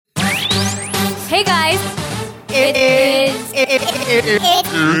Hey guys, it's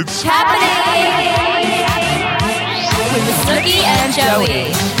happening with Snooki and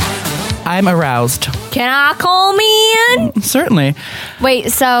Joey. I'm aroused. Can I call me in? Certainly.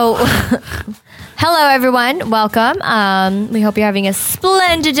 Wait, so hello everyone, welcome. We hope you're having a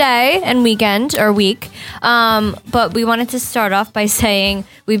splendid day and weekend or week. But we wanted to start off by saying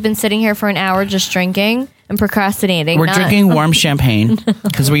we've been sitting here for an hour just drinking and procrastinating. We're drinking warm champagne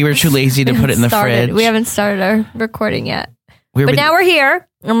because we were too lazy to put it in the fridge. We haven't started our recording yet. But now we're here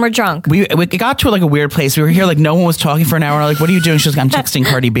and we're drunk. We got to like a weird place. We were here like no one was talking for an hour. Like, what are you doing? She was like, I'm texting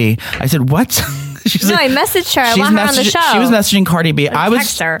Cardi B. I said, what? She's no, like, I messaged her. I want her on the show. She was messaging Cardi B. I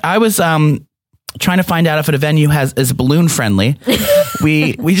was trying to find out if a venue is balloon friendly.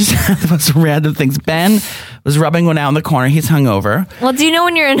 we just had the most random things. Ben was rubbing one out in the corner. He's hungover. Well, do you know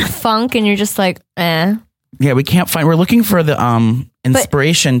when you're in a funk and you're just like, eh? Yeah, we can't find. We're looking for the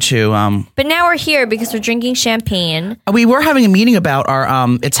inspiration to. But now we're here because we're drinking champagne. We were having a meeting about our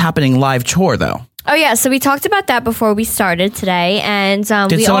It's Happening live tour, though. Oh yeah, so we talked about that before we started today, and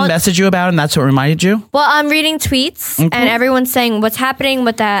did someone message you about it, and that's what reminded you? Well, I'm reading tweets, and everyone's saying what's happening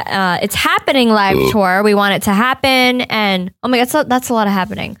with that. It's Happening live tour. We want it to happen, and oh my god, that's a lot of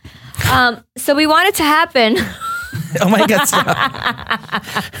happening. So we want it to happen. Oh my god.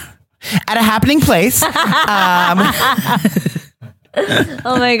 Stop. At a happening place. Oh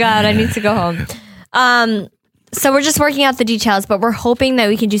my god, I need to go home. So we're just working out the details, but we're hoping that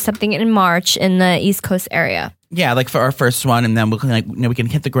we can do something in March in the East Coast area. Yeah, like for our first one, and then we can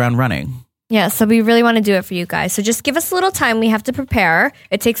hit the ground running. Yeah, so we really want to do it for you guys. So just give us a little time. We have to prepare.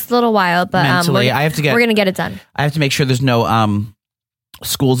 It takes a little while, but mentally, we're going to get it done. I have to make sure there's no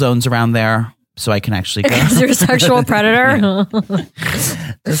school zones around there, so I can actually go. Because you're a sexual predator?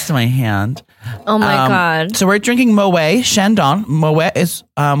 Just to my hand. Oh my God. So we're drinking Moet Chandon. Moet is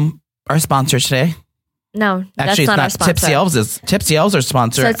our sponsor today. No, actually, that's not our sponsor. Tipsy Elves are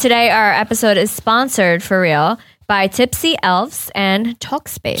sponsor. So today our episode is sponsored for real by Tipsy Elves and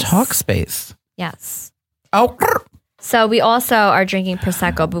Talkspace. Talkspace. Yes. Oh. So we also are drinking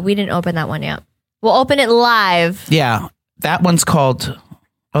Prosecco, but we didn't open that one yet. We'll open it live. Yeah, that one's called.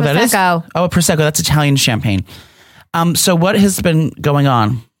 Oh, Prosecco. That is. Oh, Prosecco. That's Italian champagne. So what has been going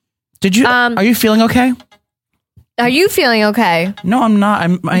on? Did you? Are you feeling okay? Are you feeling okay? No, I'm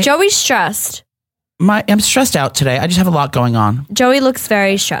not. Joey's stressed. I'm stressed out today. I just have a lot going on. Joey looks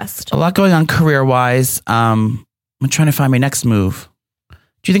very stressed. A lot going on career-wise. I'm trying to find my next move.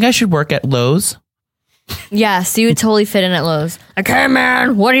 Do you think I should work at Lowe's? Yes, you would totally fit in at Lowe's. Okay,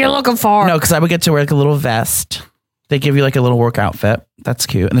 man, what are you looking for? No, because I would get to wear like a little vest. They give you like a little work outfit. That's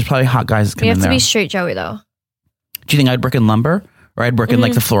cute. And there's probably hot guys coming in there. You have to be straight Joey, though. Do you think I'd work in lumber? Or I'd work in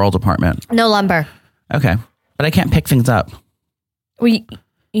like the floral department? No lumber. Okay. But I can't pick things up.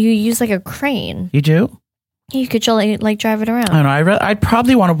 You use like a crane. You do? You could like drive it around. I don't know. I'd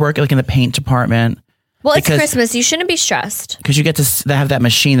probably want to work like in the paint department. Well, it's Christmas. You shouldn't be stressed. Because you get to have that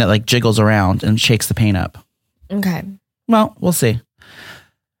machine that like jiggles around and shakes the paint up. Okay. Well, we'll see.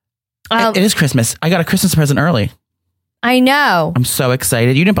 It is Christmas. I got a Christmas present early. I know. I'm so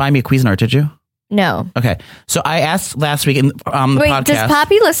excited. You didn't buy me a Cuisinart, did you? No. Okay. So I asked last week in the podcast. Does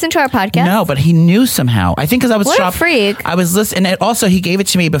Poppy listen to our podcast? No, but he knew somehow. I think because I was What a freak. I was listening. And also, he gave it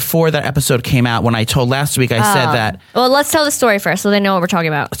to me before that episode came out. When I told last week, I said that. Well, let's tell the story first so they know what we're talking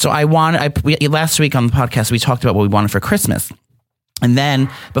about. So last week on the podcast, we talked about what we wanted for Christmas. And then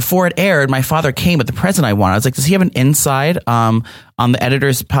before it aired, my father came with the present I wanted. I was like, does he have an inside on the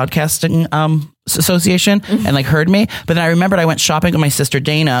Editors Podcasting Association? And like heard me. But then I remembered I went shopping with my sister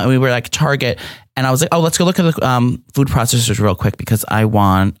Dana and we were like Target. And I was like, oh, let's go look at the food processors real quick because I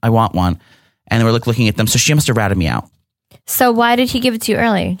want one. And they were looking at them. So she must have ratted me out. So why did he give it to you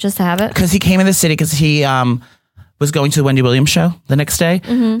early? Just to have it? Because he came in the city because he was going to the Wendy Williams show the next day.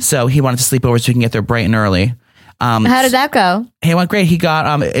 Mm-hmm. So he wanted to sleep over so he can get there bright and early. How did that go? He went great. He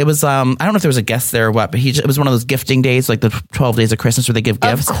got, it was, I don't know if there was a guest there or what, but it was one of those gifting days, like the 12 days of Christmas where they give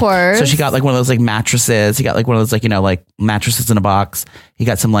gifts. Of course. So she got like one of those like mattresses. He got like one of those like, like mattresses in a box. He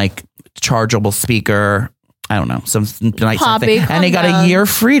got some like chargeable speaker. I don't know. Some nice Poppy, thing. And he got a year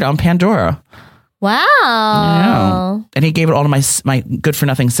free on Pandora. Wow. Yeah. And he gave it all to my good for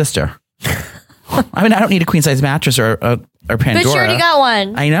nothing sister. I mean, I don't need a queen size mattress or Pandora. But you already got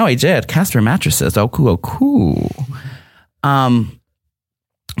one. I know, I did. Casper mattresses. Oh, cool.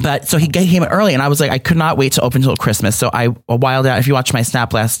 But so he came early and I was like, I could not wait to open until Christmas. So I wilded out. If you watched my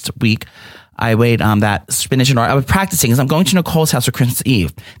snap last week, I made that spinach and I was practicing because I'm going to Nicole's house for Christmas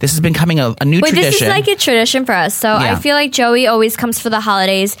Eve. This has been coming a new tradition. This is like a tradition for us. So I feel like Joey always comes for the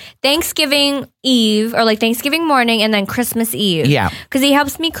holidays, Thanksgiving Eve or like Thanksgiving morning and then Christmas Eve. Yeah. Because he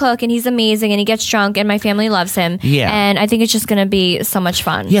helps me cook and he's amazing and he gets drunk and my family loves him. Yeah. And I think it's just going to be so much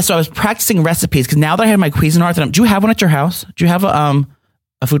fun. Yeah, so I was practicing recipes because now that I have my Cuisinart, do you have one at your house? Do you have a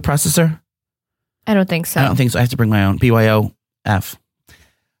food processor? I don't think so. I don't think so. I have to bring my own. BYOF.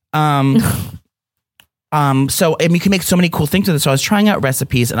 So and you can make so many cool things with it. So I was trying out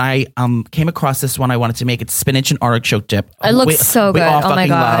recipes and I came across this one I wanted to make. It's spinach and artichoke dip. It looks so good. We all oh my fucking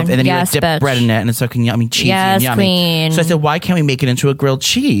God. love. And then yes, you like dip bread in it and it's fucking yummy, cheesy and yummy. Queen. So I said, why can't we make it into a grilled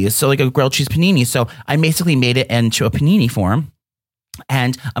cheese? So like a grilled cheese panini. So I basically made it into a panini form.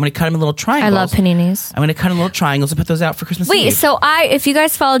 And I'm going to cut them in little triangles. I love paninis. I'm going to cut them in little triangles and put those out for Christmas Wait, Eve. so if you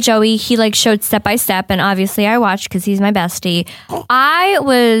guys follow Joey, he like showed step by step, and obviously I watched because he's my bestie. I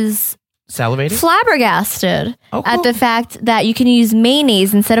was salivated, flabbergasted at the fact that you can use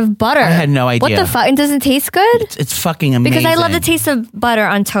mayonnaise instead of butter. I had no idea. What the fuck? It doesn't taste good? It's fucking amazing. Because I love the taste of butter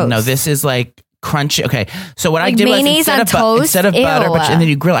on toast. No, this is like crunchy. Okay, so what like I did was mayonnaise on toast? Instead of butter, and then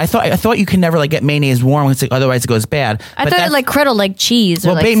you grill. I thought you can never like get mayonnaise warm because otherwise it goes bad. I thought it like curdled like cheese.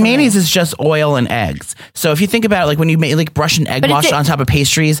 Well, or like mayonnaise is just oil and eggs. So if you think about it, like when you like brush an egg wash on top of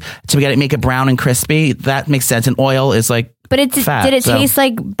pastries to make it brown and crispy, that makes sense. And oil is like, but fat, did it taste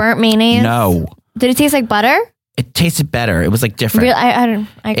like burnt mayonnaise? No. Did it taste like butter? It tasted better. It was like different. Really? I don't.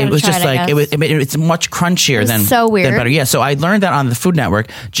 It was just like it's much crunchier than so weird. Than butter. Yeah. So I learned that on the Food Network.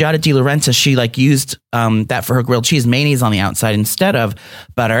 Giada De Laurentiis, she like used that for her grilled cheese, mayonnaise on the outside instead of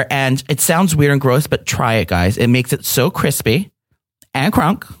butter. And it sounds weird and gross, but try it, guys. It makes it so crispy and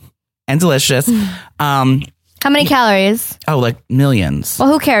crunk and delicious. How many calories? Oh, like millions. Well,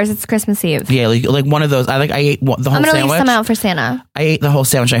 who cares? It's Christmas Eve. Yeah, like one of those. I ate the whole sandwich. I'm gonna leave some out for Santa. I ate the whole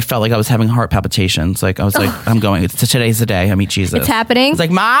sandwich. I felt like I was having heart palpitations. Like I was like, I'm going. Today's the day. I meet Jesus. It's happening. It's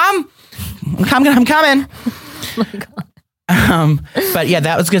like, Mom, I'm coming. Oh my God. But yeah,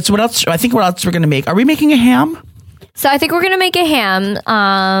 that was good. So what else? I think what else we're gonna make? Are we making a ham? So I think we're gonna make a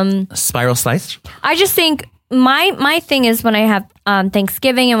ham. Spiral sliced. I just think my thing is when I have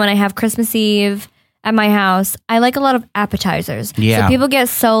Thanksgiving and when I have Christmas Eve at my house, I like a lot of appetizers. Yeah. So people get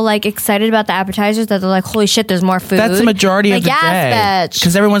so like excited about the appetizers that they're like, holy shit, there's more food. That's the majority like, of the day. Bitch.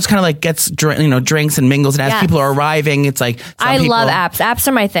 Because everyone's kind of like gets drinks and mingles, and as people are arriving, it's like I love apps. Apps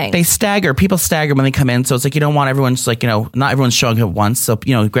are my thing. They stagger. People stagger when they come in, so it's like you don't want everyone's like not everyone's showing up at once. So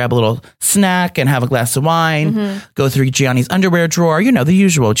grab a little snack and have a glass of wine. Go through Gianni's underwear drawer. The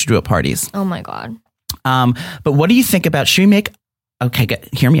usual what you do at parties. Oh my God. But what do you think about? Should we make? Okay,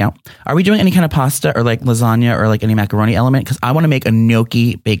 hear me out. Are we doing any kind of pasta or like lasagna or like any macaroni element? Because I want to make a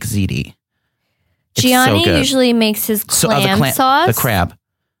gnocchi baked ziti. Gianni usually makes his clam sauce. The crab.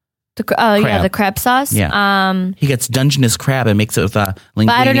 Yeah, the crab sauce. Yeah. He gets Dungeness crab and makes it with linguine.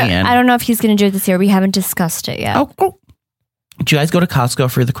 But I don't know if he's going to do it this year. We haven't discussed it yet. Oh. Do you guys go to Costco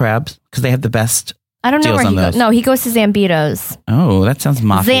for the crabs? Because they have the best. I don't know where he goes. No, he goes to Zambito's. Oh, that sounds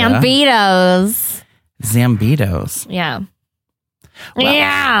mafia. Zambito's. Yeah. Well,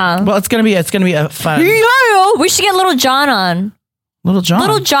 yeah. Well, it's gonna be a fun. Yeah. We should get Little John on. Little John.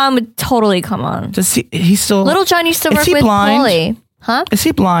 Little John would totally come on. Does he's still Little John used to work with Paulie. Huh? Is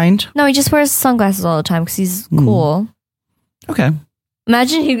he blind? No, he just wears sunglasses all the time because he's cool. Okay.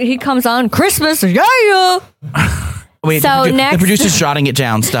 Imagine he comes on Christmas. Yeah. Wait, so the producer's jotting it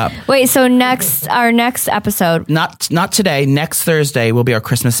down. Stop. Wait, so our next episode. Not today. Next Thursday will be our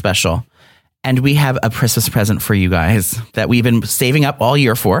Christmas special. And we have a Christmas present for you guys that we've been saving up all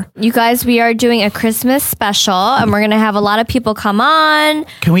year for. You guys, we are doing a Christmas special, and we're going to have a lot of people come on.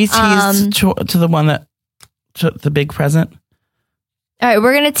 Can we tease to the one to the big present? All right,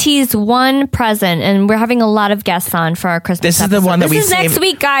 we're going to tease one present, and we're having a lot of guests on for our Christmas This episode. is the one that This is next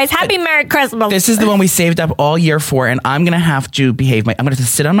week, guys. Happy Merry Christmas. This is the one we saved up all year for, and I'm going to have to behave. I'm going to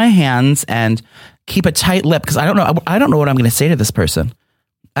sit on my hands and keep a tight lip because I don't know what I'm going to say to this person.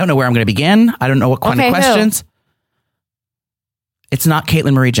 I don't know where I'm going to begin. I don't know what kind of questions. Who? It's not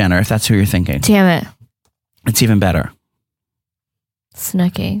Caitlyn Marie Jenner, if that's who you're thinking. Damn it. It's even better.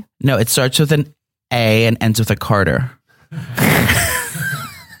 Snooki. No, it starts with an A and ends with a Carter.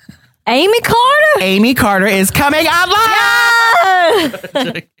 Amy Carter? Amy Carter is coming online!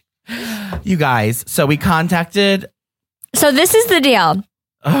 Yeah! You guys, so we contacted... So this is the deal.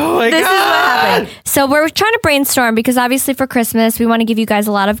 Oh my God. This is what happened. So we're trying to brainstorm because obviously for Christmas, we want to give you guys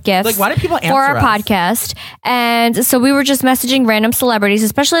a lot of gifts. Like, why do people answer for our us? podcast? And so we were just messaging random celebrities,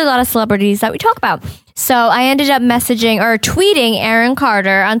 especially a lot of celebrities that we talk about. So I ended up messaging or tweeting Aaron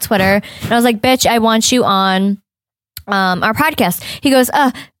Carter on Twitter. And I was like, bitch, I want you on our podcast. He goes,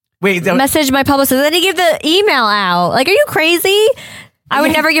 Wait, message my publicist. Then he gave the email out. Like, are you crazy? I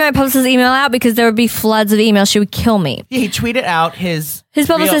would never give my publicist's email out because there would be floods of emails. She would kill me. Yeah, he tweeted out his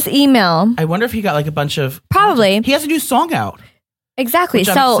publicist's email. I wonder if he got like a bunch of... Probably. He has a new song out. Exactly. Which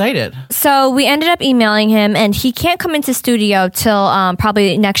I'm excited. So we ended up emailing him, and he can't come into studio till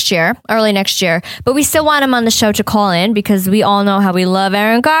probably next year, early next year. But we still want him on the show to call in because we all know how we love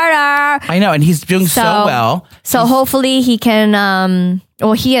Aaron Carter. I know, and he's doing so well. So hopefully he can...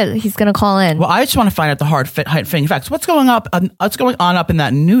 he's going to call in. Well, I just want to find out the hard hitting facts. What's going on up in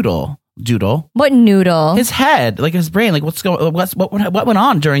that doodle? What noodle? His head, like his brain, like what went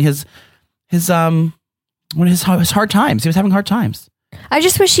on during his hard times? He was having hard times. I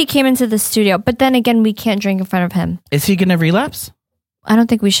just wish he came into the studio, but then again, we can't drink in front of him. Is he going to relapse? I don't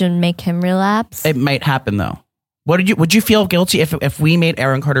think we should make him relapse. It might happen though. Would you feel guilty if we made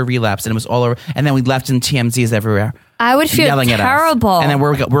Aaron Carter relapse and it was all over, and then we left in TMZs everywhere? I would feel terrible, and then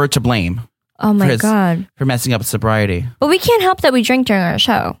we're to blame. Oh my God, for messing up sobriety. But we can't help that we drink during our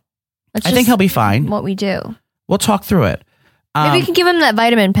show. I think he'll be fine. What we do, we'll talk through it. Maybe we can give him that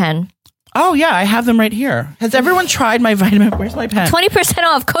vitamin pen. Oh yeah, I have them right here. Has everyone tried my vitamin? Where's my pen? 20%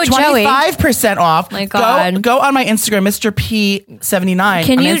 off. Code 25% off. My God. Go on my Instagram, Mr. P79.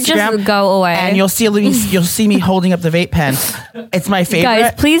 Can you just go away? And you'll see me holding up the vape pen. It's my favorite.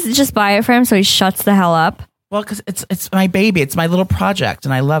 Guys, please just buy it for him so he shuts the hell up. Well, because it's my baby. It's my little project,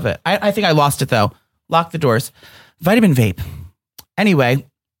 and I love it. I think I lost it though. Lock the doors. Vitamin vape. Anyway.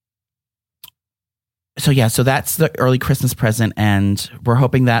 So that's the early Christmas present, and we're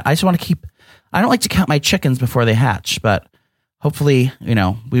hoping that I don't like to count my chickens before they hatch, but hopefully,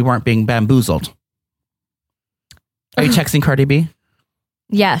 we weren't being bamboozled. Are you texting Cardi B?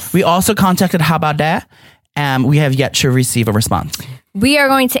 Yes. We also contacted How About That, and we have yet to receive a response. We are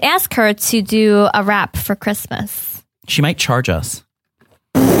going to ask her to do a rap for Christmas. She might charge us.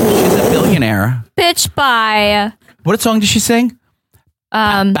 She's a billionaire. Bitch, bye. What song did she sing?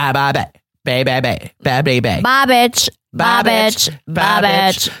 Bye bye bye. Baby. Bobbage. Look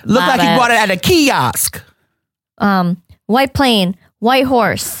like you bought it at a kiosk. White plane, white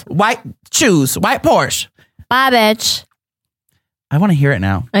horse. White shoes, white Porsche. Bobbage. I want to hear it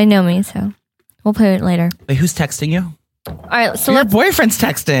now. I know, me too. We'll play it later. Wait, who's texting you? All right, so your boyfriend's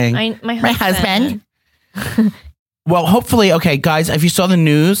texting. My husband. Well, hopefully, okay, guys, if you saw the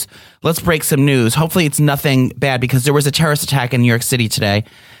news, let's break some news. Hopefully it's nothing bad because there was a terrorist attack in New York City today.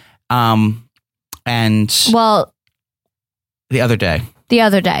 The other day.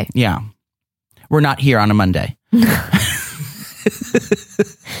 Yeah. We're not here on a Monday.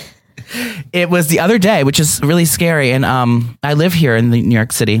 It was the other day, which is really scary. And I live here in New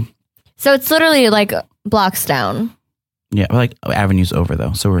York City. So it's literally like blocks down. Yeah, like Avenue's over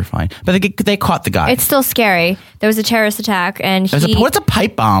though, so we're fine. But they caught the guy. It's still scary. There was a terrorist attack, and what's a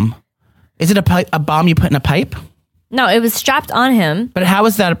pipe bomb? Is it a bomb you put in a pipe? No, it was strapped on him. But how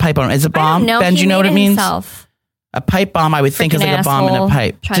is that a pipe bomb? Is it a bomb? Ben, do you know what it means? Himself. A pipe bomb, I would think, is like a bomb in a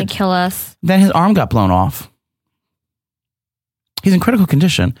pipe. Trying to kill us. Then his arm got blown off. He's in critical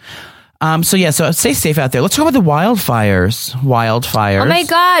condition. So stay safe out there. Let's talk about the wildfires. Oh my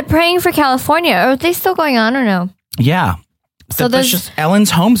God, praying for California. Are they still going on or no? Yeah. So there's just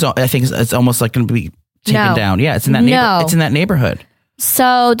Ellen's home zone. I think it's almost like going to be taken down. Yeah, it's in that it's in that neighborhood.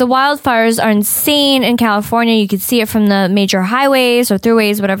 So the wildfires are insane in California. You can see it from the major highways or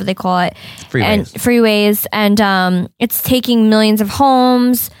throughways, whatever they call it. Freeways. And it's taking millions of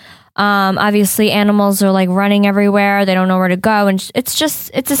homes. Obviously, animals are like running everywhere. They don't know where to go. And it's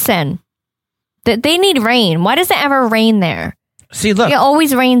a sin. They need rain. Why does it ever rain there? See, look. It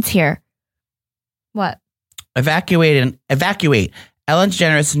always rains here. What? Evacuate. Ellen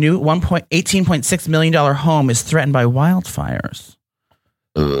DeGeneres' new $18.6 million home is threatened by wildfires.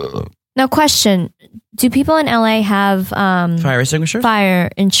 Now, question: do people in LA have fire extinguishers? Fire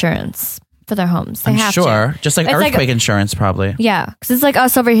insurance for their homes? They have to. Just like earthquake insurance, probably. Yeah, because it's like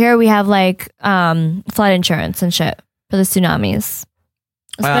us over here. We have like flood insurance and shit for the tsunamis,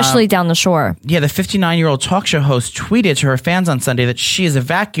 especially down the shore. Yeah, the 59-year-old talk show host tweeted to her fans on Sunday that she is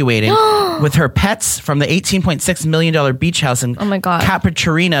evacuating with her pets from the $18.6 million beach house in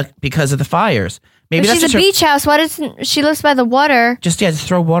Capitarina because of the fires. Maybe if she's a beach house. Why doesn't she lives by the water? Just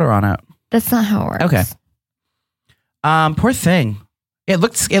throw water on it. That's not how it works. Okay. Poor thing. It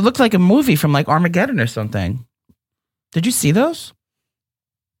looked like a movie from like Armageddon or something. Did you see those?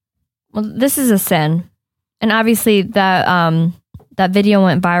 Well, this is a sin, and obviously that video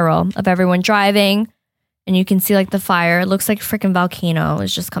went viral of everyone driving, and you can see like the fire. It looks like a freaking volcano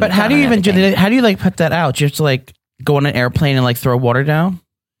is just coming. But how do you even do that? How do you like put that out? Do you have to like go on an airplane and like throw water down?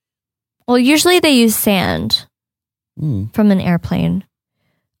 Well, usually they use sand from an airplane.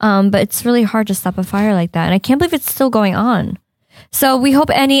 But it's really hard to stop a fire like that. And I can't believe it's still going on. So we hope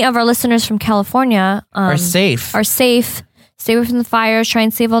any of our listeners from California are safe. Stay away from the fires. Try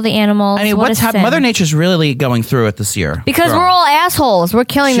and save all the animals. I mean, what's happening? Mother Nature's really going through it this year. Because we're all assholes. We're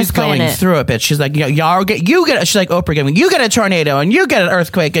killing this planet. She's going through it, bitch. She's like, y'all get, she's like Oprah giving, you get a tornado and you get an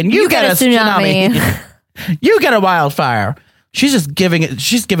earthquake and you get a tsunami. You get a wildfire. She's just giving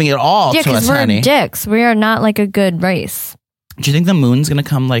it all to us, honey. We're dicks. We are not like a good race. Do you think the moon's going to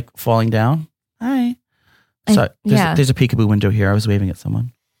come like falling down? Hi. So there's a peekaboo window here. I was waving at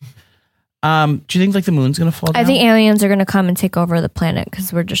someone. Do you think like the moon's going to fall down? I think aliens are going to come and take over the planet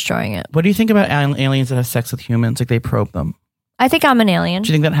because we're destroying it. What do you think about aliens that have sex with humans? Like they probe them. I think I'm an alien. Do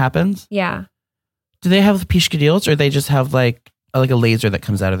you think that happens? Yeah. Do they have pishkadills or they just have like a laser that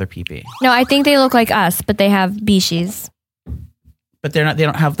comes out of their pee-pee? No, I think they look like us, but they have species. But they're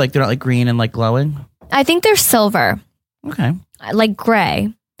not like green and like glowing? I think they're silver. Okay. Like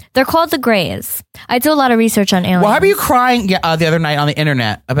gray. They're called the Greys. I do a lot of research on aliens. Why were you crying the other night on the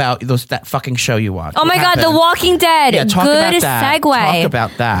internet about that fucking show you watched? Oh my God, The Walking Dead. Yeah, talk Good about that. segue. Talk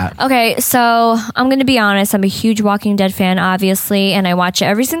about that. Okay, so I'm going to be honest. I'm a huge Walking Dead fan, obviously, and I watch it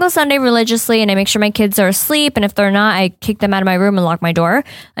every single Sunday religiously, and I make sure my kids are asleep, and if they're not, I kick them out of my room and lock my door.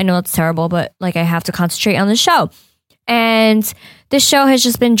 I know it's terrible, but like I have to concentrate on the show. And this show has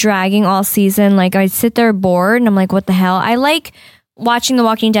just been dragging all season. Like I sit there bored, and I'm like, what the hell? I like watching The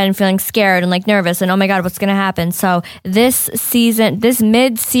Walking Dead and feeling scared and like nervous and oh my God, what's going to happen? So this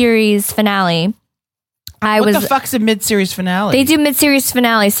mid-series finale, what the fuck's a mid-series finale? They do mid-series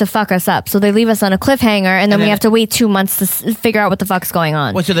finales to fuck us up. So they leave us on a cliffhanger and then we have to wait 2 months to figure out what the fuck's going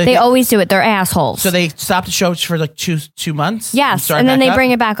on. What, so they always do it. They're assholes. So they stop the show for like two months? Yes, and then they bring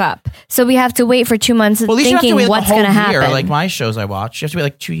it back up. So we have to wait for 2 months thinking what's going to happen. Like my shows I watch, you have to wait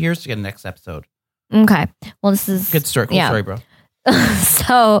like 2 years to get the next episode. Okay. Well, this is... Good story. Cool story, bro.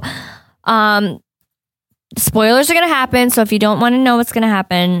 So, spoilers are going to happen. So if you don't want to know what's going to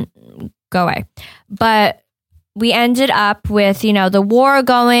happen, go away. But we ended up with, the war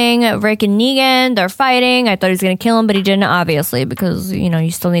going, Rick and Negan, they're fighting. I thought he was going to kill him, but he didn't, obviously, because, you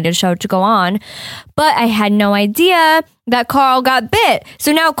still needed a show to go on. But I had no idea that Carl got bit.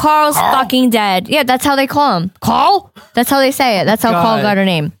 So now Carl's fucking dead. Yeah, that's how they call him. Carl? That's how they say it. That's how Carl got her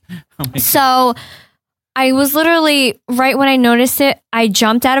name. So... I was literally, right when I noticed it, I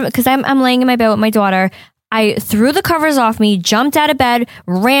jumped out of it because I'm laying in my bed with my daughter. I threw the covers off me, jumped out of bed,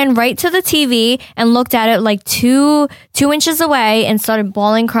 ran right to the TV and looked at it like two inches away and started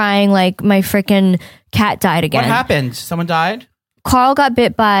bawling, crying like my freaking cat died again. What happened? Someone died? Carl got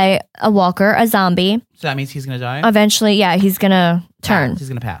bit by a walker, a zombie. So that means he's going to die? Eventually, yeah, he's going to turn. He's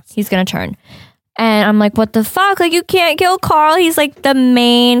going to pass. He's going to turn. And I'm like, what the fuck? Like, you can't kill Carl. He's like the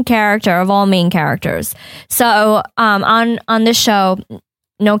main character of all main characters. So, on this show,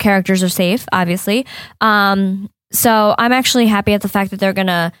 no characters are safe, obviously. So I'm actually happy at the fact that they're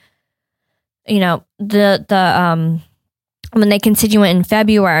gonna, when they continue it in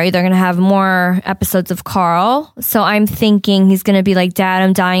February, they're going to have more episodes of Carl. So I'm thinking he's going to be like, Dad,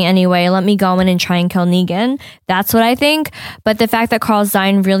 I'm dying anyway. Let me go in and try and kill Negan. That's what I think. But the fact that Carl's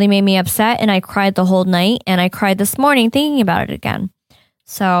dying really made me upset. And I cried the whole night. And I cried this morning thinking about it again.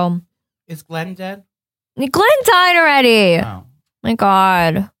 So. Is Glenn dead? Glenn died already. Oh. My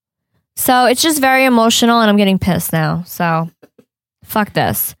God. So it's just very emotional and I'm getting pissed now. So fuck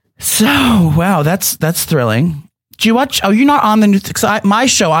this. So, wow, that's thrilling. Do you watch? Oh, you're not on the new. My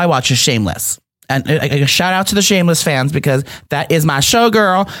show I watch is Shameless, and a shout out to the Shameless fans because that is my show,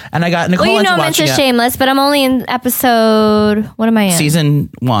 girl. And I got Nicole. Well, I'm into Shameless, but I'm only in episode. What am I in?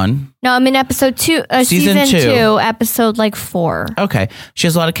 Season 1. No, I'm in episode 2. Season 2, episode 4. Okay, she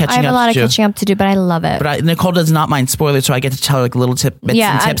has a lot of catching up. I have a lot of catching up to do, but I love it. But Nicole does not mind spoilers, so I get to tell her little bits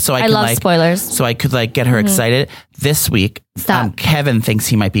and tips. So I love spoilers. So I could get her excited. This week, Kevin thinks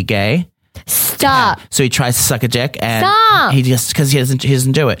he might be gay. Stop. So he tries to suck a dick and Stop. he just because he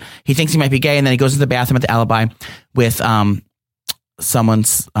doesn't do it. He thinks he might be gay and then he goes to the bathroom at the Alibi with some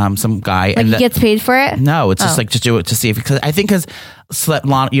guy and he gets paid for it. No, it's just to do it to see if because I think because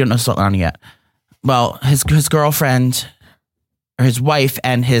Svetlana, you don't know Svetlana yet. Well, his girlfriend or his wife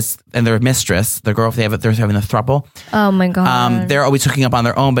and their mistress, their girlfriend, they're having a throuple. Oh my God. They're always hooking up on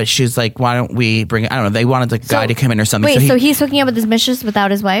their own, but she's like, why don't we bring? I don't know. They wanted the guy to come in or something. Wait, so he's hooking up with his mistress without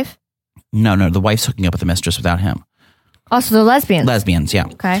his wife? No, the wife's hooking up with the mistress without him. Also, they're lesbians. Lesbians, yeah.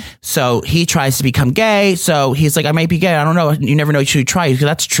 Okay. So he tries to become gay. So he's like, I might be gay. I don't know. You never know. You should try it.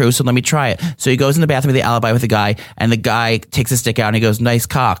 That's true. So let me try it. So he goes in the bathroom with the alibi with the guy, and the guy takes his dick out and he goes, nice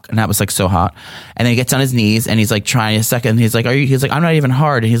cock. And that was like so hot. And then he gets on his knees and he's like trying a second. He's like, he's like, I'm not even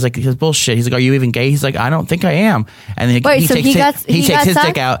hard. And he's like, he's bullshit. He's like, are you even gay? He's like, I don't think I am. And then Wait, he so takes, he got his sex?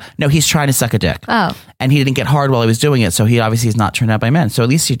 dick out. No, he's trying to suck a dick. Oh. And he didn't get hard while he was doing it. So he obviously is not turned out by men. So at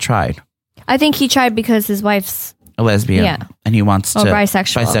least he tried. I think he tried because his wife's A lesbian, Yeah. and he wants to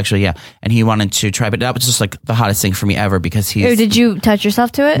bisexual, yeah, and he wanted to try, but that was just like the hottest thing for me ever because he's. Ew, did you touch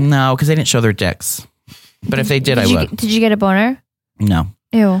yourself to it? No, because they didn't show their dicks, but if they did, I would. Did you get a boner? No,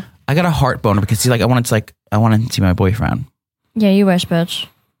 Ew. I got a heart boner because he's like, I wanted to see my boyfriend. Yeah, you wish, bitch.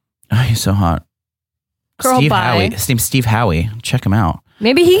 Oh, he's so hot. Girl, Steve bye. Howie. His name's Steve Howie. Check him out.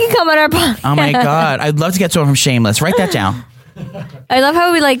 Maybe he can come on our podcast. Oh my god, I'd love to get someone from Shameless. Write that down. I love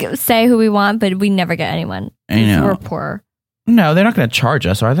how we like say who we want, but we never get anyone. I know. We're poor. No, they're not going to charge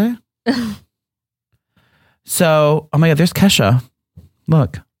us, are they? So, oh my god, there's Kesha.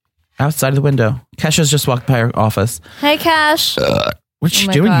 Look, outside the window. Kesha's just walked by our office. Hey, Cash. What's she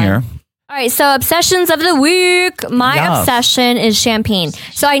my doing God. here? All right, so obsessions of the week. My Yes. obsession is champagne.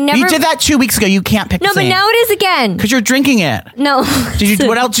 So I never. You did that 2 weeks ago. You can't pick No, the but same. now it is again. Because you're drinking it. No. Did you?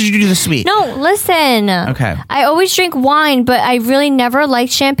 What else did you do this week? No, listen. Okay. I always drink wine, but I really never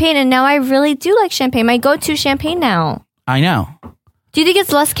liked champagne, and now I really do like champagne. My go-to champagne now. I know. Do you think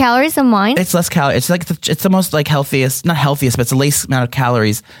it's less calories than wine? It's less calories. It's like it's the most like healthiest, not healthiest, but it's the least amount of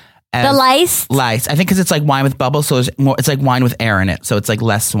calories. The lice? Lice. I think because it's like wine with bubbles, so there's more. It's like wine with air in it, so it's like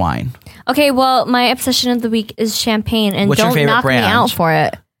less wine. Okay, well, my obsession of the week is champagne, and What's your don't favorite knock brand? me out for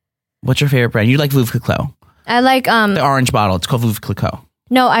it. What's your favorite brand? You like Veuve Clicquot. I like The orange bottle. It's called Veuve Clicquot.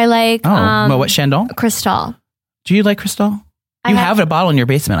 no, I like Oh, well, what Chandon? Cristal. Do you like Cristal? You have a bottle in your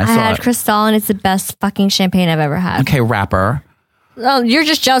basement. I I saw had it. Cristal, and it's the best fucking champagne I've ever had. Okay, rapper. Oh, you're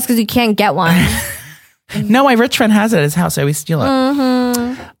just jealous because you can't get one. No, my rich friend has it at his house. I always steal it.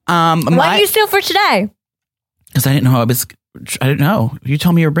 What did you steal for today? Because I didn't know I didn't know. You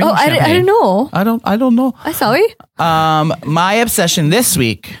told me you were bringing. Oh, I champagne. didn't know. I don't know. I'm sorry. My obsession this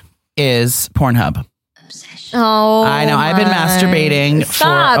week is Pornhub. Oh, I know. I've been masturbating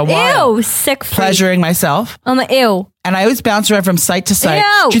Stop. for a while. Ew, sick freak. Pleasuring myself. Ew. And I always bounce around from site to site.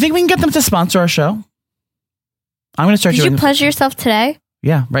 Ew. Do you think we can get them to sponsor our show? I'm going to start Did doing you pleasure yourself today?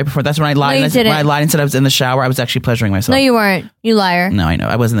 Yeah, right before. That's when I lied. No, you when didn't. I lied and said I was in the shower. I was actually pleasuring myself. No, you weren't. You liar. No, I know.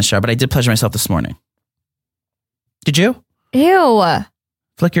 I was in the shower, but I did pleasure myself this morning. Did you? Ew.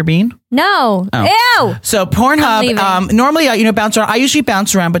 Flick your bean? No. Oh. Ew. So I'm Pornhub, leaving. normally, bounce around. I usually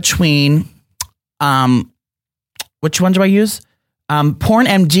bounce around between, which one do I use? Porn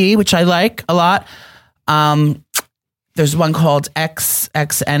MD, which I like a lot. There's one called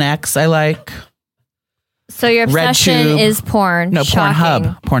XXNX I like. So your obsession RedTube. is porn. No,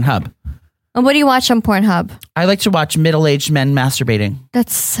 Shocking. Pornhub. And what do you watch on Pornhub? I like to watch middle-aged men masturbating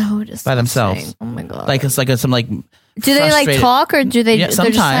That's so disgusting. by themselves. Oh my god. Like it's like some like. do they like frustrated- talk or do they? Yeah, they're just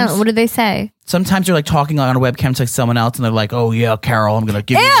sometimes. silent? What do they say? Sometimes they're like talking on a webcam to like someone else, and they're like, "Oh yeah, Carol, I'm gonna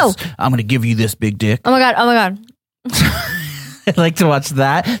give you Ew! this. I'm gonna give you this big dick." Oh my god. Oh my god. I like to watch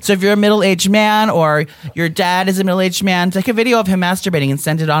that. So if you're a middle-aged man or your dad is a middle-aged man, take a video of him masturbating and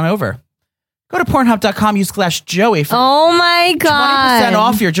send it on over. Go to Pornhub.com, use /Joey for Oh my god. 20%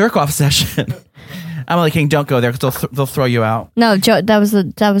 off your jerk-off session. I'm only kidding. Don't go there because they'll throw you out. No, that was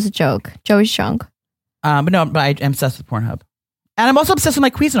a joke. Joey's drunk. But I am obsessed with Pornhub. And I'm also obsessed with my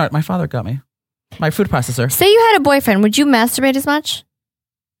Cuisinart. My father got me. My food processor. Say you had a boyfriend, would you masturbate as much?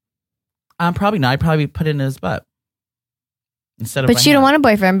 Probably not. I'd probably put it in his butt. Instead of But my you don't hand. want a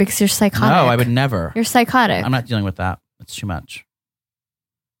boyfriend because you're psychotic. No, I would never. You're psychotic. I'm not dealing with that. It's too much.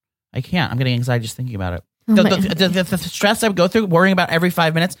 I can't. I'm getting anxiety just thinking about it. Oh my- The stress I would go through, worrying about every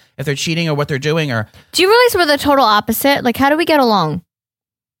 5 minutes if they're cheating or what they're doing, or Do you realize we're the total opposite? Like, how do we get along?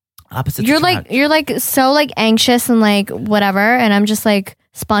 opposites. You're attract. like so like anxious and like whatever, and I'm just like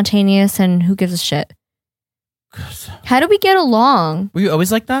spontaneous and who gives a shit. How do we get along? Were you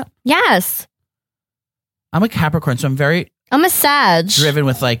always like that? Yes, I'm a Capricorn, so I'm very I'm a Sag. driven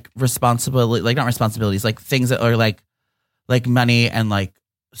with like responsibility, like not responsibilities, like things that are like money and like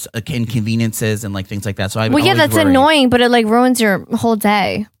inconveniences and like things like that. So Well, yeah, that's annoying, but it like ruins your whole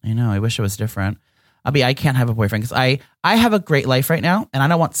day. I know. I wish it was different. I can't have a boyfriend because I have a great life right now, and I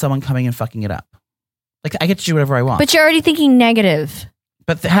don't want someone coming and fucking it up. Like I get to do whatever I want. But you're already thinking negative.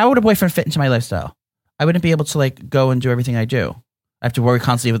 But how would a boyfriend fit into my lifestyle? I wouldn't be able to like go and do everything I do. I have to worry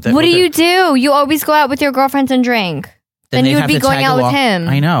constantly with it. What do you do? You always go out with your girlfriends and drink. Then you would be going out with him.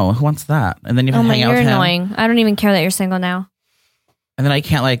 I know. Who wants that? And then you have Oh to my, hang out you're with him. annoying. I don't even care that you're single now. And then I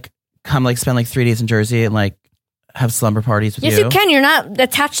can't like come like spend like 3 days in Jersey and like have slumber parties with Yes, you can. You're not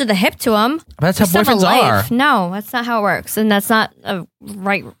attached to the hip to them. That's how boyfriends are. No, that's not how it works. And that's not a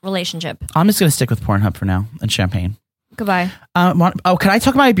right relationship. I'm just going to stick with Pornhub for now and champagne. Goodbye. Can I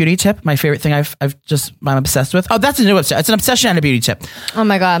talk about my beauty tip? My favorite thing I'm obsessed with. Oh, that's a new obsession. It's an obsession and a beauty tip. Oh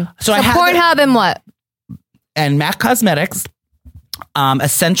my God. So I Pornhub and what? And MAC Cosmetics.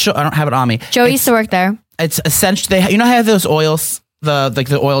 Essential. I don't have it on me. Joe used to work there. It's essential. They how have those oils,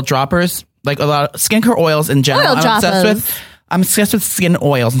 the oil droppers, like a lot of skincare oils in general. I'm obsessed with skin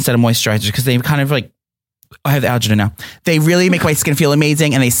oils instead of moisturizers because they kind of like. I have the allergen now. They really make my skin feel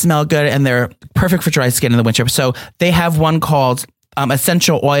amazing and they smell good and they're perfect for dry skin in the winter. So they have one called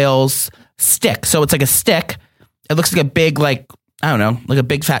Essential Oils Stick. So it's like a stick. It looks like a big, like a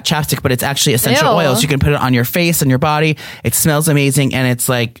big fat chapstick, but it's actually essential oils. You can put it on your face and your body. It smells amazing and it's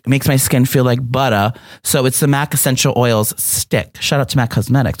like makes my skin feel like butter. So it's the MAC Essential Oils Stick. Shout out to MAC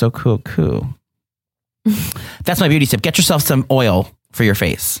Cosmetics. Oh, cool. That's my beauty tip. Get yourself some oil for your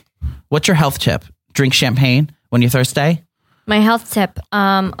face. What's your health tip? Drink champagne when you're thirsty? My health tip.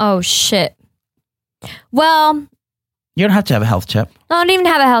 Oh, shit. Well, you don't have to have a health tip. I don't even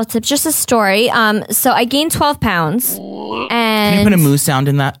have a health tip. Just a story. So I gained 12 pounds. And can you put a moo sound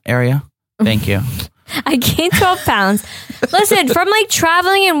in that area? Thank you. I gained 12 pounds. Listen, from like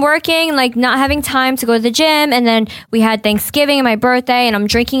traveling and working, like not having time to go to the gym. And then we had Thanksgiving and my birthday. And I'm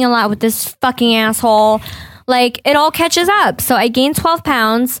drinking a lot with this fucking asshole. Like it all catches up. So I gained 12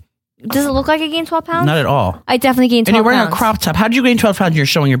 pounds. Does it look like I gained 12 pounds? Not at all. I definitely gained 12 pounds. And you're wearing a crop top. How did you gain 12 pounds and you're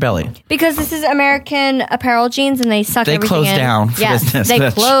showing your belly? Because this is American Apparel jeans and they suck everything in. They closed down for business. They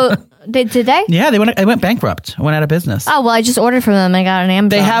closed. Did they? Yeah, they went bankrupt. Went out of business. Oh, well, I just ordered from them. I got it on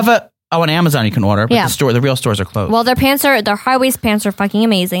Amazon. They have on Amazon you can order, but the real stores are closed. Well, their high waist pants are fucking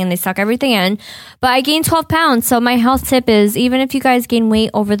amazing and they suck everything in. But I gained 12 pounds. So my health tip is even if you guys gain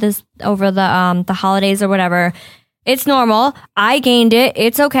weight over the holidays or whatever, it's normal. I gained it.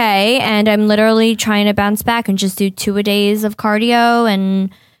 It's okay. And I'm literally trying to bounce back and just do 2 days of cardio and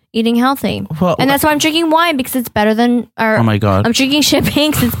eating healthy. Well, and that's why I'm drinking wine because it's better than... oh my God. I'm drinking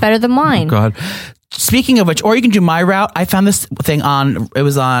champagne because it's better than wine. Oh God. Speaking of which, or you can do my route. I found this thing it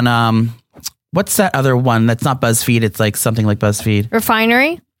was on, what's that other one? That's not BuzzFeed. It's like something like BuzzFeed.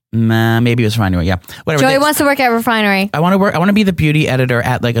 Refinery? Maybe it was Refinery. Yeah. Whatever. Joey wants to work at Refinery. I want to be the beauty editor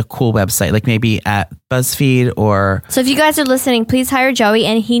at like a cool website, like maybe at BuzzFeed or. So if you guys are listening, please hire Joey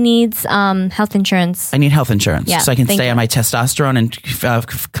and he needs health insurance. I need health insurance so I can stay on my testosterone and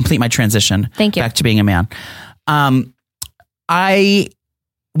complete my transition back to being a man. I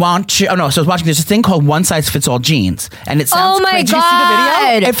want to. Oh no! So I was watching. There's a thing called One Size Fits All jeans, and it sounds. Oh my great. God! Did you see the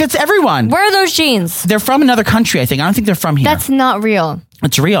video? It fits everyone. Where are those jeans? They're from another country. I think. I don't think they're from here. That's not real.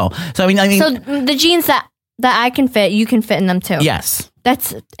 It's real. So I mean. So the jeans that I can fit, you can fit in them too. Yes.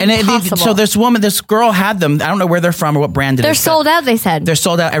 That's impossible. So this girl had them. I don't know where they're from or what brand it is. They're sold out. They said they're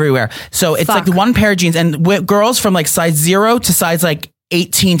sold out everywhere. So it's like one pair of jeans, and girls from like size 0 to size like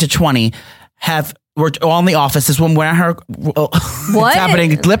 18 to 20 we're all in the office. This woman went on her what's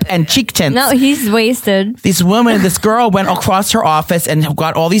happening? Lip and cheek tints. No, he's wasted. This girl went across her office and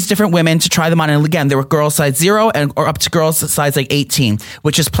got all these different women to try them on. And again, there were girls size 0 or up to girls size like 18,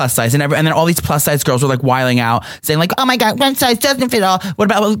 which is plus size. And then all these plus size girls were like wiling out, saying like, "Oh my God, one size doesn't fit all." What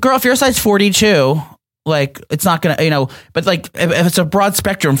about girl? If you're size 42, like it's not gonna, But like if it's a broad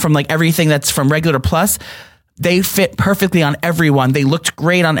spectrum from like everything that's from regular to plus. They fit perfectly on everyone. They looked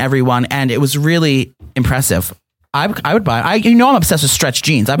great on everyone, and it was really impressive. I would buy. I'm obsessed with stretch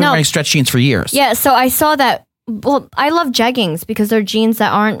jeans. I've been wearing stretch jeans for years. Yeah, so I saw that. Well, I love jeggings because they're jeans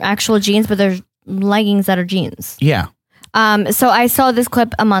that aren't actual jeans, but they're leggings that are jeans. Yeah. So I saw this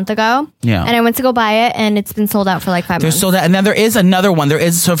clip a month ago. Yeah. And I went to go buy it, and it's been sold out for like 5 months. They're sold out, and then there is another one. There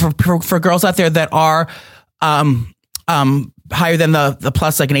is for girls out there that are higher than the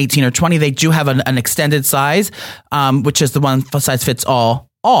plus, like an 18 or 20, they do have an extended size, which is the one size fits all.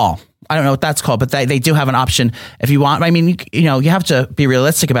 I don't know what that's called, but they do have an option if you want. I mean, you have to be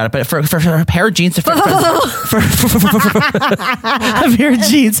realistic about it. But for a pair of jeans to fit for a pair of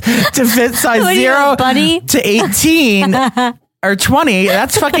jeans to fit size 0 to 18 or 20,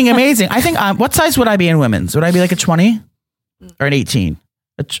 that's fucking amazing. I think what size would I be in women's? Would I be like a 20 or an 18,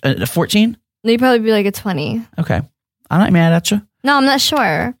 a 14? You'd probably be like a 20. Okay. I'm not mad at you. No, I'm not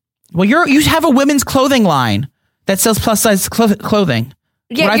sure. Well, you have a women's clothing line that sells plus size clothing.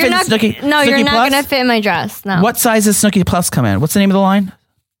 Yeah, you're not going to fit in my dress. No. What size does Snooki Plus come in? What's the name of the line?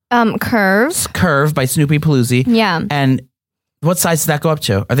 Curve by Snoopy Palooza. Yeah. And what size does that go up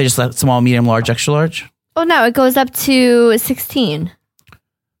to? Are they just like small, medium, large, extra large? Oh, no, it goes up to 16.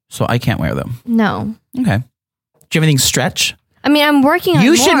 So I can't wear them. No. Okay. Do you have anything stretch? I mean, I'm working on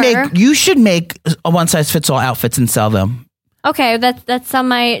You more. should make a one size fits all outfits and sell them. Okay, that's on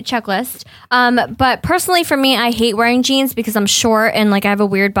my checklist. But personally for me, I hate wearing jeans because I'm short and like I have a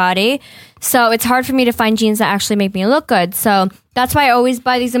weird body. So it's hard for me to find jeans that actually make me look good. So that's why I always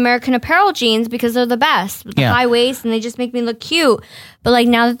buy these American Apparel jeans because they're the best with the high waist and they just make me look cute. But like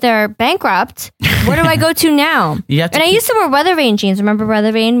now that they're bankrupt, where do I go to now? I used to wear Weather Vane jeans. Remember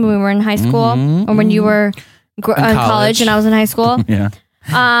Weather Vane when we were in high school or when you were in college and I was in high school? Yeah.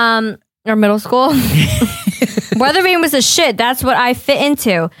 Or middle school. Weather Vane was a shit. That's what I fit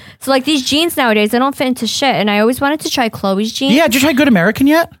into. So like these jeans nowadays, I don't fit into shit. And I always wanted to try Chloe's jeans. Yeah, did you try Good American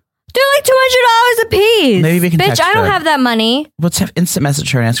yet? They're like $200 a piece. Maybe we can text I don't her. have that money. Let's have instant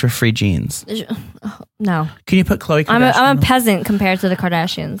message her and ask for free jeans. No. Can you put Khloe Kardashian? I'm a peasant compared to the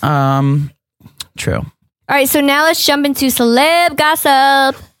Kardashians. True. All right, so now let's jump into celeb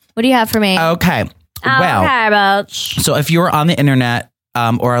gossip. What do you have for me? Okay. Well, Bitch. so if you were on the internet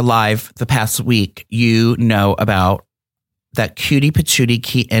or alive the past week, you know about that cutie patootie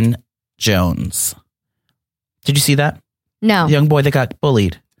Keaton Jones. Did you see that? No. The young boy that got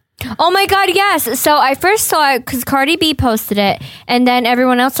bullied. Oh my God, yes. So I first saw it because Cardi B posted it and then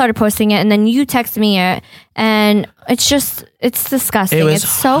everyone else started posting it and then you texted me it and it's disgusting. It's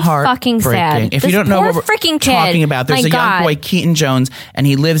so fucking sad. If you don't know what we're freaking talking about, there's a young boy, Keaton Jones, and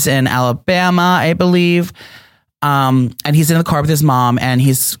he lives in Alabama, I believe. And he's in the car with his mom and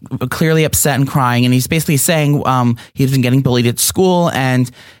he's clearly upset and crying. And he's basically saying, he's been getting bullied at school and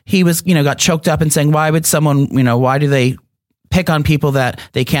he was, got choked up and saying, why would someone, why do they pick on people that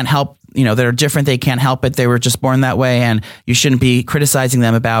they can't help, that are different. They can't help it. They were just born that way and you shouldn't be criticizing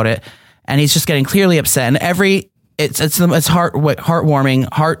them about it. And he's just getting clearly upset. And it's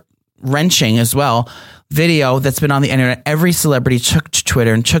heartwarming, heart-wrenching as well video that's been on the internet. Every celebrity took to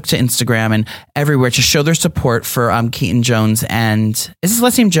Twitter and took to Instagram and everywhere to show their support for Keaton Jones. And is his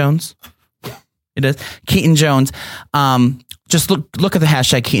last name Jones? It is Keaton Jones. Just look at the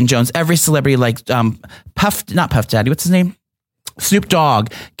hashtag Keaton Jones. Every celebrity like not Puff Daddy. What's his name? Snoop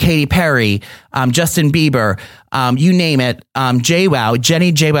Dogg, Katy Perry, Justin Bieber, you name it. JWoww,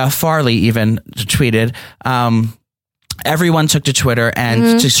 Jenny JWoww Farley even tweeted. Everyone took to Twitter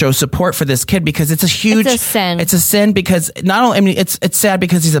and to show support for this kid because it's a huge sin. It's a sin because not only, it's sad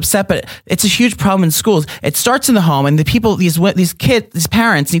because he's upset, but it's a huge problem in schools. It starts in the home and the people, these kids, these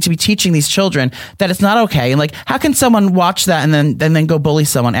parents need to be teaching these children that it's not okay. And like, how can someone watch that and then go bully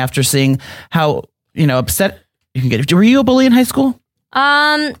someone after seeing how, upset you can get? Were you a bully in high school?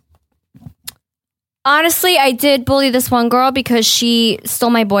 Honestly, I did bully this one girl because she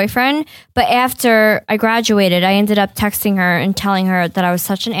stole my boyfriend. But after I graduated, I ended up texting her and telling her that I was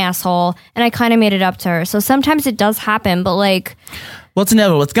such an asshole. And I kind of made it up to her. So sometimes it does happen, but like... Well, it's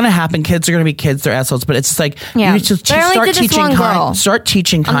inevitable. It's going to happen. Kids are going to be kids. They're assholes. But it's just like, you need to start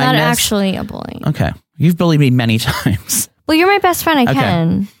teaching kindness. I'm not actually a bully. Okay. You've bullied me many times. Well, you're my best friend. I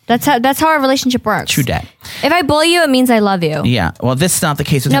can. That's how our relationship works. True that. If I bully you, it means I love you. Yeah. Well, this is not the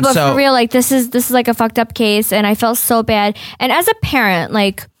case with him. No, but for real, like this is like a fucked up case, and I felt so bad. And as a parent,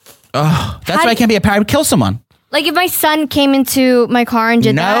 like, that's why I can't be a parent. I would kill someone. Like if my son came into my car and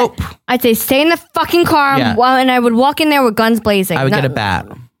did that, I'd say stay in the fucking car, and I would walk in there with guns blazing. I would get a bat.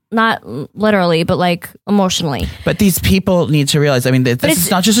 Not literally, but like emotionally. But these people need to realize, I mean, this is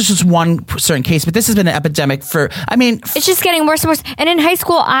not just one certain case, but this has been an epidemic it's just getting worse and worse. And in high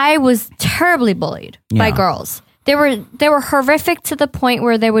school, I was terribly bullied by girls. They were horrific to the point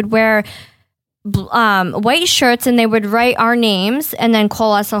where they would wear white shirts and they would write our names and then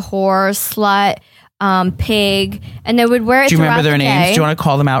call us a whore, slut, pig, and they would wear it. Do you remember their names? Do you want to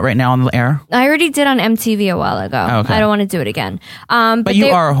call them out right now on the air? I already did on MTV a while ago. Oh, okay. I don't want to do it again. But you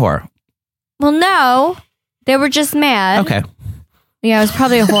are a whore. Well, no, they were just mad. Okay. Yeah, I was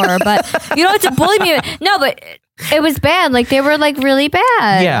probably a whore, but you don't have to bully me. No, but it was bad. Like they were like really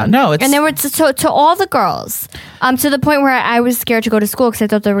bad. Yeah, no, and they were to all the girls. To the point where I was scared to go to school because I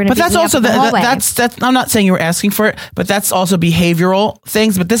thought they were going to. But that's also that's. I'm not saying you were asking for it, but that's also behavioral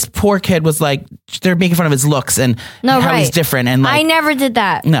things. But this poor kid was like, they're making fun of his looks and how he's different. And like, I never did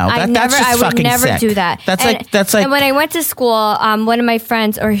that. No, that's just fucking sick. I would never do that. That's like. And when I went to school, one of my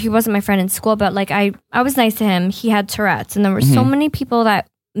friends, or he wasn't my friend in school, but like I was nice to him. He had Tourette's, and there were so many people that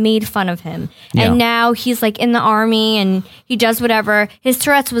made fun of him, and now he's like in the army and he does whatever. His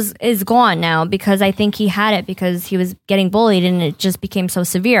Tourette's is gone now because I think he had it because he was getting bullied and it just became so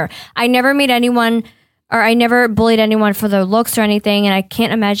severe. I never bullied anyone for their looks or anything, and I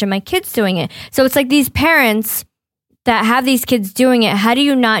can't imagine my kids doing it. So it's like these parents that have these kids doing it, how do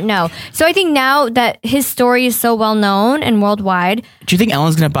you not know? So I think now that his story is so well known and worldwide, do you think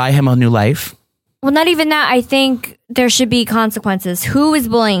Ellen's gonna buy him a new life? Well, not even that. I think there should be consequences. Who is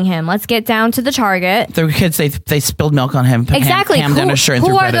bullying him? Let's get down to the target. The kids, they spilled milk on him. Exactly. Hammed down his shirt and who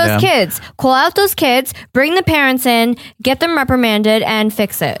threw are bread at those him. kids? Call out those kids, bring the parents in, get them reprimanded, and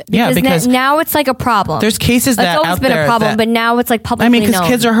fix it. Because now it's like a problem. There's cases that it's always out been there a problem, that- but now it's like publicly I mean, because known.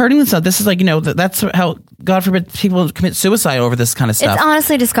 kids are hurting themselves. This is like, that's how, God forbid, people commit suicide over this kind of stuff. It's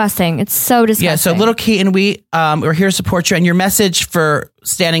honestly disgusting. It's so disgusting. Yeah, so little Keaton, we're here to support you, and your message for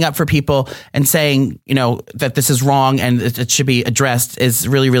standing up for people and saying, that this is wrong and it should be addressed is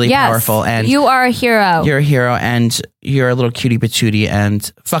really, really powerful. And you are a hero. You're a hero, and you're a little cutie patootie,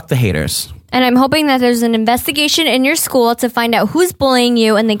 and fuck the haters. And I'm hoping that there's an investigation in your school to find out who's bullying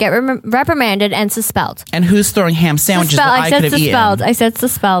you and they get reprimanded and suspelled. And who's throwing ham sandwiches that I could have eaten. I said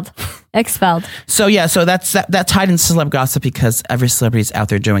suspelled. Expelled. So that's that tied into celeb gossip because every celebrity's out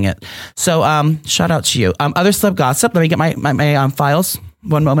there doing it. So shout out to you. Other celeb gossip. Let me get my files.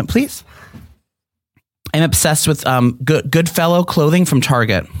 One moment, please. I'm obsessed with Goodfellow clothing from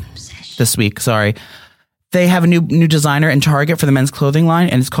Target this week. Sorry. They have a new designer in Target for the men's clothing line,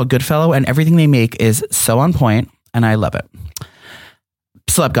 and it's called Goodfellow, and everything they make is so on point, and I love it.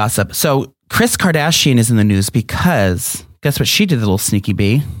 Celeb gossip. So Kris Kardashian is in the news because guess what she did, the little sneaky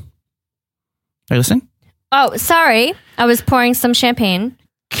bee? Are you listening? Oh, sorry. I was pouring some champagne.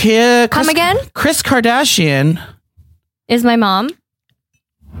 Come again? Kris Kardashian is my mom.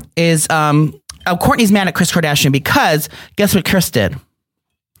 Is Kourtney's mad at Kris Kardashian because guess what Kris did?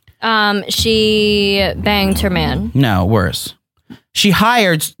 She banged her man. No, worse. She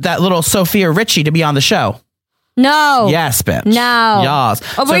hired that little Sophia Richie to be on the show. No. Yes, bitch. No. Yes.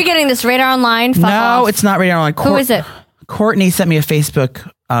 Oh, were you getting this Radar Online? Fuck off. It's not Radar Online. Who is it? Kourtney sent me a Facebook,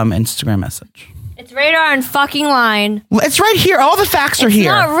 Instagram message. It's Radar and fucking Line. It's right here. All the facts are it's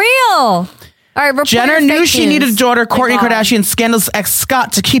here. Not real. All right, Jenner knew she needed a daughter, Kourtney Kardashian's scandalous ex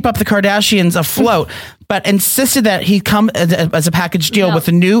Scott, to keep up the Kardashians afloat, but insisted that he come as a package deal with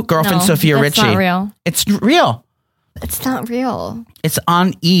the new girlfriend, Sophia Richie. It's not real. It's real. It's not real. It's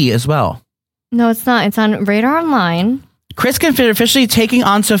on E as well. No, it's not. It's on Radar Online. Kris considered officially taking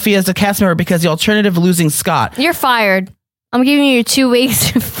on Sophia as a cast member because the alternative of losing Scott. You're fired. I'm giving you 2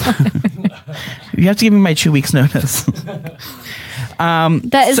 weeks. You have to give me my 2 weeks notice.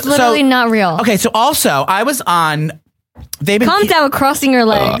 That is literally not real. Okay, so also I was on. Calm down with crossing your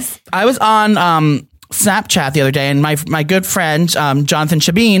legs. I was on Snapchat the other day, and my good friend Jonathan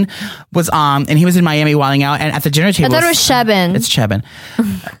Chabin was on, and he was in Miami wilding out, and at the dinner table. I thought it was Shebin. It's Chebin,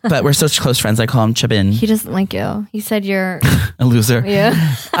 but we're such close friends. I call him Chabin. He doesn't like you. He said you're a loser.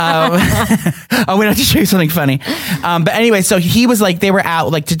 Yeah. Oh, wait, I have to show you something funny. But anyway, so he was like, they were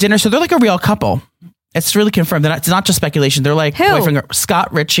out like to dinner, so they're like a real couple. It's really confirmed. It's not just speculation. They're like boyfriend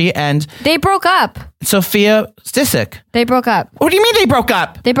Scott Richie and they broke up. Sophia Stisick. They broke up. What do you mean they broke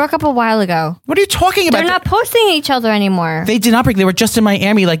up? They broke up a while ago. What are you talking about? They're not posting each other anymore. They did not break. They were just in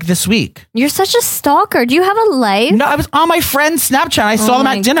Miami like this week. You're such a stalker. Do you have a life? No, I was on my friend's Snapchat. I saw them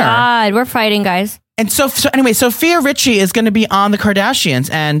at dinner. God, we're fighting, guys. And so anyway, Sophia Richie is going to be on the Kardashians,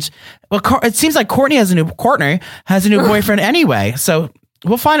 and it seems like Kourtney has a new boyfriend anyway. So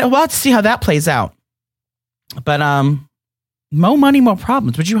we'll find out. We'll have to see how that plays out. But more money, more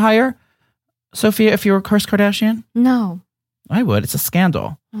problems. Would you hire Sophia if you were Kris Kardashian? No, I would. It's a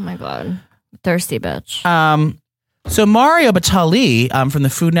scandal. Oh my God, thirsty bitch. So Mario Batali from the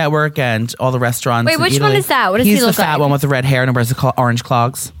Food Network and all the restaurants. Wait, which one is that? What does he look like? He's the fat one with the red hair and wears the orange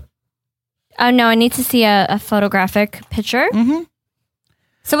clogs. Oh no, I need to see a photographic picture. Mm-hmm.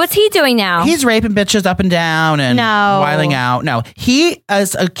 So what's he doing now? He's raping bitches up and down and wiling out. No, he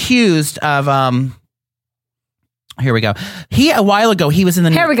is accused of here we go. A while ago, he was in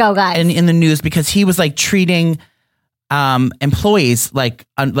the Here we go, guys. In the news because he was like treating employees like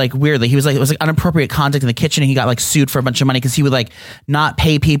weirdly. He was like, it was like inappropriate conduct in the kitchen, and he got like sued for a bunch of money because he would like not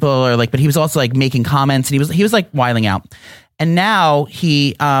pay people or like, but he was also like making comments, and he was like wiling out. And now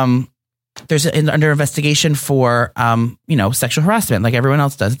he there's under investigation for sexual harassment like everyone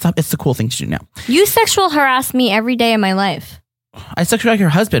else does. It's the cool thing to do now. You sexual harass me every day of my life. I sexually like your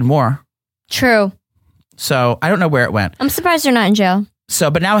husband more. True. So I don't know where it went. I'm surprised you're not in jail.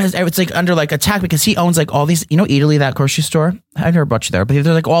 So, but now it's like under like attack because he owns like all these, Italy, that grocery store. I never brought you there, but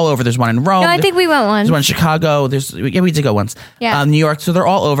they're like all over. There's one in Rome. No, I think we went once. There's one in Chicago. We did go once. Yeah. New York. So they're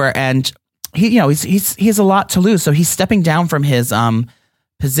all over, and he has a lot to lose. So he's stepping down from his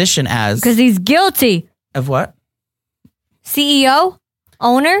position because he's guilty of what? CEO,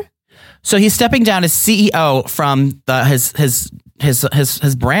 owner. So he's stepping down as CEO from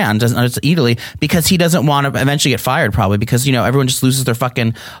his brand as Italy because he doesn't want to eventually get fired, probably because everyone just loses their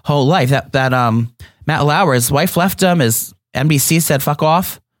fucking whole life. That Matt Lauer, his wife left him. His NBC said fuck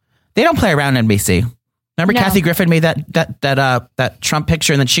off. They don't play around NBC. Remember No. Kathy Griffin made that Trump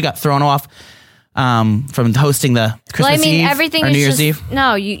picture, and then she got thrown off from hosting the Christmas Eve everything or is New Year's just, Eve.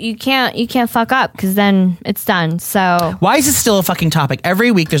 No, you can't fuck up because then it's done. So Why is it still a fucking topic?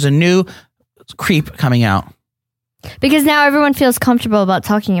 Every week there's a new creep coming out. because now everyone feels comfortable about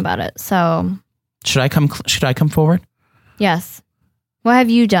talking about it. So Should I come forward? yes, what have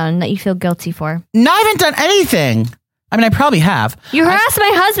you done that you feel guilty for? No, I haven't done anything. I mean, I probably have. You harass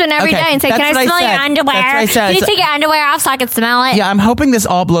my husband every Okay, day and say, that's "Can what I I smell your said. underwear? That's what I said. Can you take your underwear off so I can smell it?" Yeah, I'm hoping this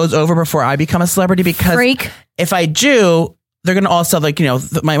all blows over before I become a celebrity, because Freak. if I do, they're going to also, like, you know,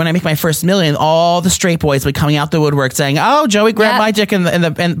 when I make my first million, all the straight boys will be coming out the woodwork saying, "Oh, Joey grabbed Yep. my dick in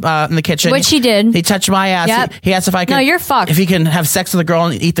the kitchen, Which he did. He touched my ass. Yep. He asked if I could. No, you're fucked. If he can have sex with a girl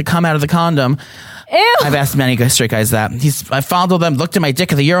and eat the cum out of the condom." Ew. I've asked many straight guys that. I fondled them, looked at my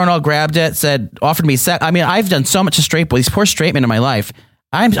dick at the urinal, grabbed it, said, offered me sex. I mean, I've done so much to straight boys. These poor straight men in my life.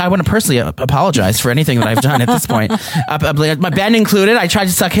 I want to personally apologize for anything that I've done at this point. My Ben included. I tried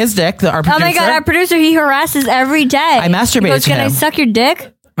to suck his dick. Our producer. Oh my god, our producer, he harasses every day. I masturbated He goes, to "Can I him. suck your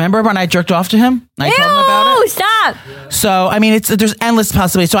dick?" Remember when I jerked off to him? I told him about Ew, it. stop. So, I mean, there's endless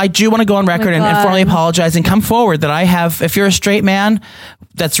possibilities. So I do want to go on record and God. formally apologize and come forward that I have, if you're a straight man,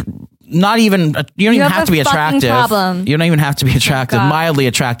 that's not even, you don't even have have a to be fucking attractive. problem. You don't even have to be attractive, God. mildly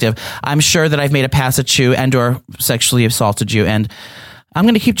attractive. I'm sure that I've made a pass at you and or sexually assaulted you, and I'm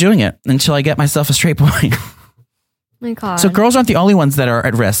going to keep doing it until I get myself a straight boy. Oh my god. So girls aren't the only ones that are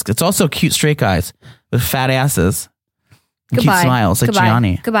at risk. It's also cute straight guys with fat asses and Goodbye. cute smiles like Goodbye.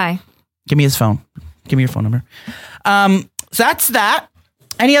 Gianni. Goodbye. Give me his phone. Give me your phone number. So that's that.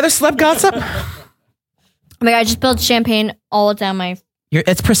 Any other celeb gossip? Oh my god, I just spilled champagne all down my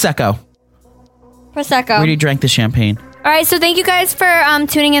It's Prosecco. Prosecco. We already drank the champagne. All right, so thank you guys for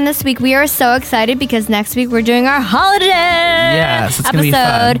tuning in this week. We are so excited because next week we're doing our holiday Yes, it's gonna be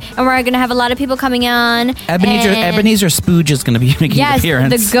episode, fun. and we're going to have a lot of people coming on. Ebenezer Spooge is going to be making an Yes,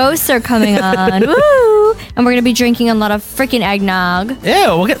 appearance. the ghosts are coming on. Woo! And we're going to be drinking a lot of freaking eggnog. Ew,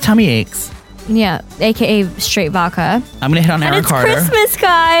 we'll get tummy aches. Yeah, aka straight vodka. I'm going to hit on And Aaron it's Carter. Christmas,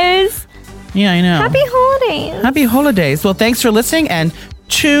 guys. Yeah, I know. Happy holidays. Happy holidays. Well, thanks for listening, and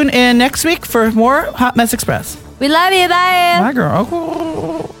tune in next week for more Hot Mess Express. We love you. Bye. Bye,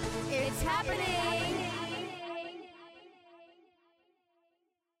 girl.